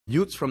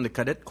Youths from the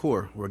Cadet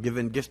Corps were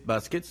given gift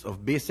baskets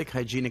of basic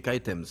hygienic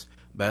items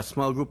by a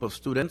small group of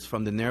students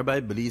from the nearby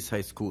Belize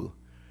High School.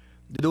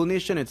 The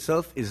donation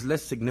itself is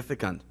less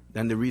significant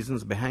than the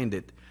reasons behind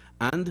it,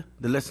 and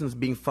the lessons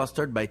being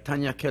fostered by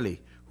Tanya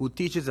Kelly, who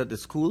teaches at the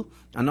school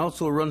and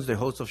also runs the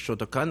House of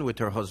Shotokan with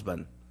her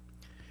husband.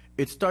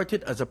 It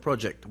started as a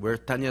project where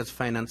Tanya's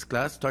finance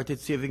class started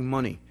saving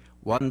money,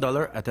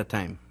 $1 at a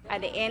time.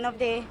 At the end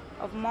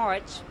of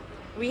March,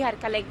 we had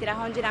collected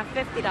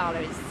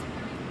 $150.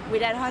 With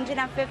that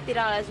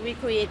 $150, we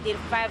created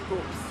 5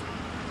 groups,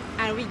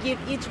 and we give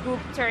each group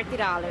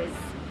 $30.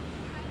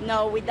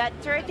 Now, with that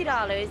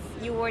 $30,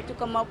 you were to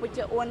come up with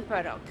your own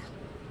product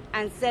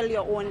and sell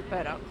your own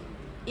product.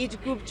 Each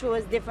group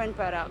chose different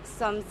products.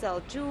 Some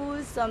sell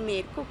juice, some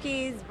made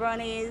cookies,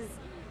 brownies,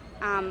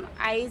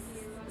 ice,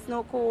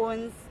 snow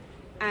cones,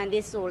 and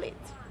they sold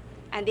it.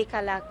 And they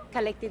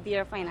collected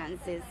their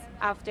finances.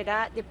 After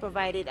that, they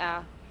provided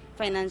a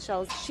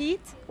financial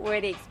sheet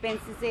where the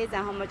expenses is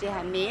and how much they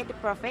had made, the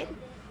profit.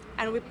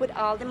 And we put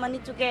all the money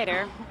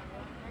together,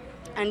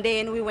 and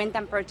then we went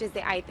and purchased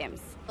the items.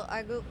 So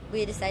our group,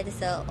 we decided to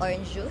sell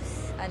orange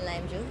juice and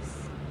lime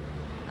juice,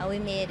 and we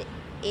made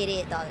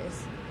 $88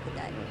 with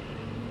that.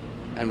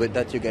 And with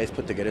that, you guys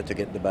put together to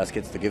get the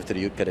baskets to give to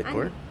the Youth Cadet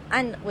Corps?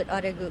 And with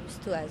other groups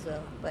too as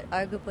well, but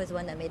our group was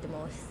one that made the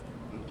most.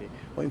 Okay.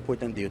 How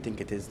important do you think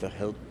it is to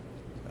help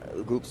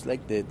groups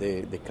like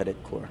the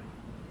Cadet Corps?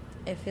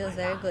 It feels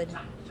very good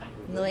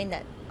knowing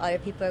that other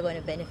people are going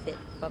to benefit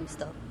from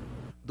stuff.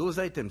 Those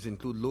items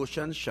include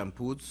lotions,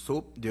 shampoos,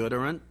 soap,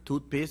 deodorant,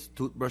 toothpaste,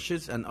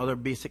 toothbrushes, and other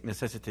basic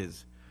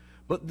necessities.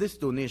 But this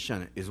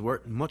donation is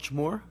worth much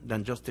more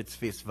than just its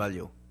face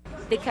value.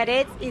 The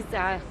Cadets is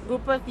a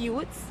group of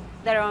youths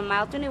that are on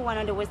Mile 21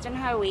 on the Western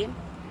Highway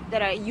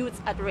that are youths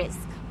at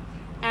risk.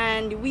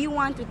 And we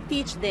want to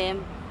teach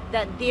them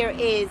that there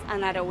is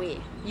another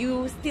way.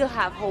 You still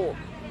have hope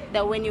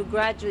that when you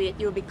graduate,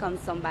 you'll become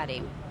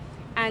somebody.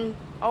 And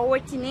our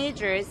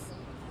teenagers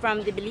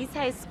from the Belize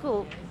High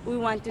School, we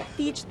want to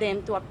teach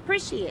them to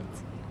appreciate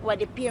what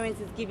the parents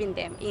is giving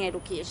them in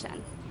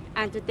education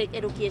and to take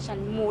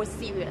education more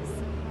serious.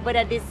 But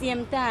at the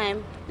same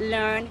time,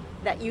 learn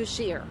that you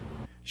share.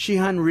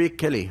 Shehan Ray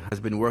Kelly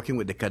has been working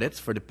with the cadets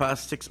for the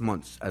past 6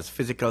 months as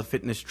physical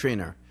fitness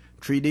trainer,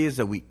 3 days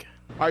a week.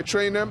 I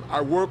train them,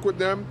 I work with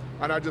them,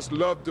 and I just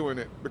love doing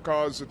it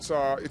because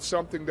it's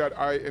something that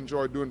I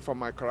enjoy doing for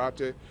my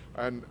karate,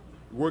 and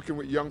working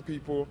with young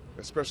people,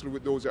 especially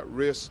with those at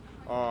risk,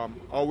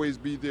 always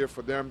be there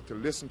for them to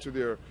listen to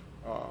their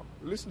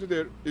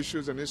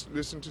issues and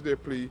listen to their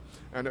plea,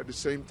 and at the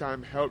same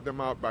time help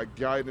them out by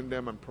guiding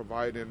them and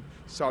providing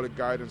solid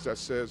guidance that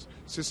says,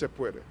 "Si se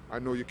puede, I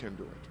know you can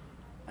do it."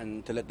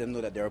 And to let them know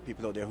that there are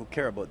people out there who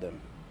care about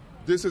them.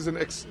 This is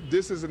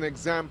an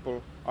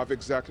example of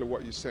exactly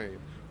what you're saying,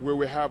 where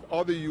we have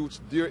other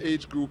youths, their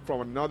age group from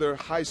another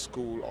high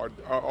school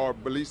or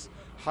Belize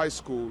High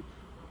School,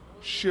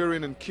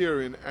 sharing and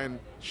caring and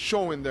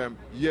showing them,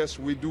 yes,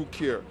 we do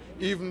care.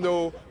 Even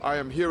though I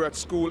am here at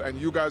school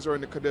and you guys are in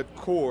the Cadet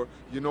Corps,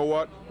 you know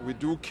what? We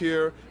do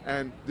care,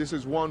 and this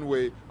is one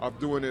way of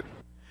doing it.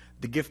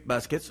 The gift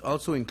baskets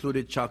also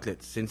included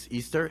chocolates since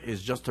Easter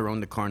is just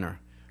around the corner.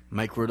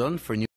 Mike Rodon for News.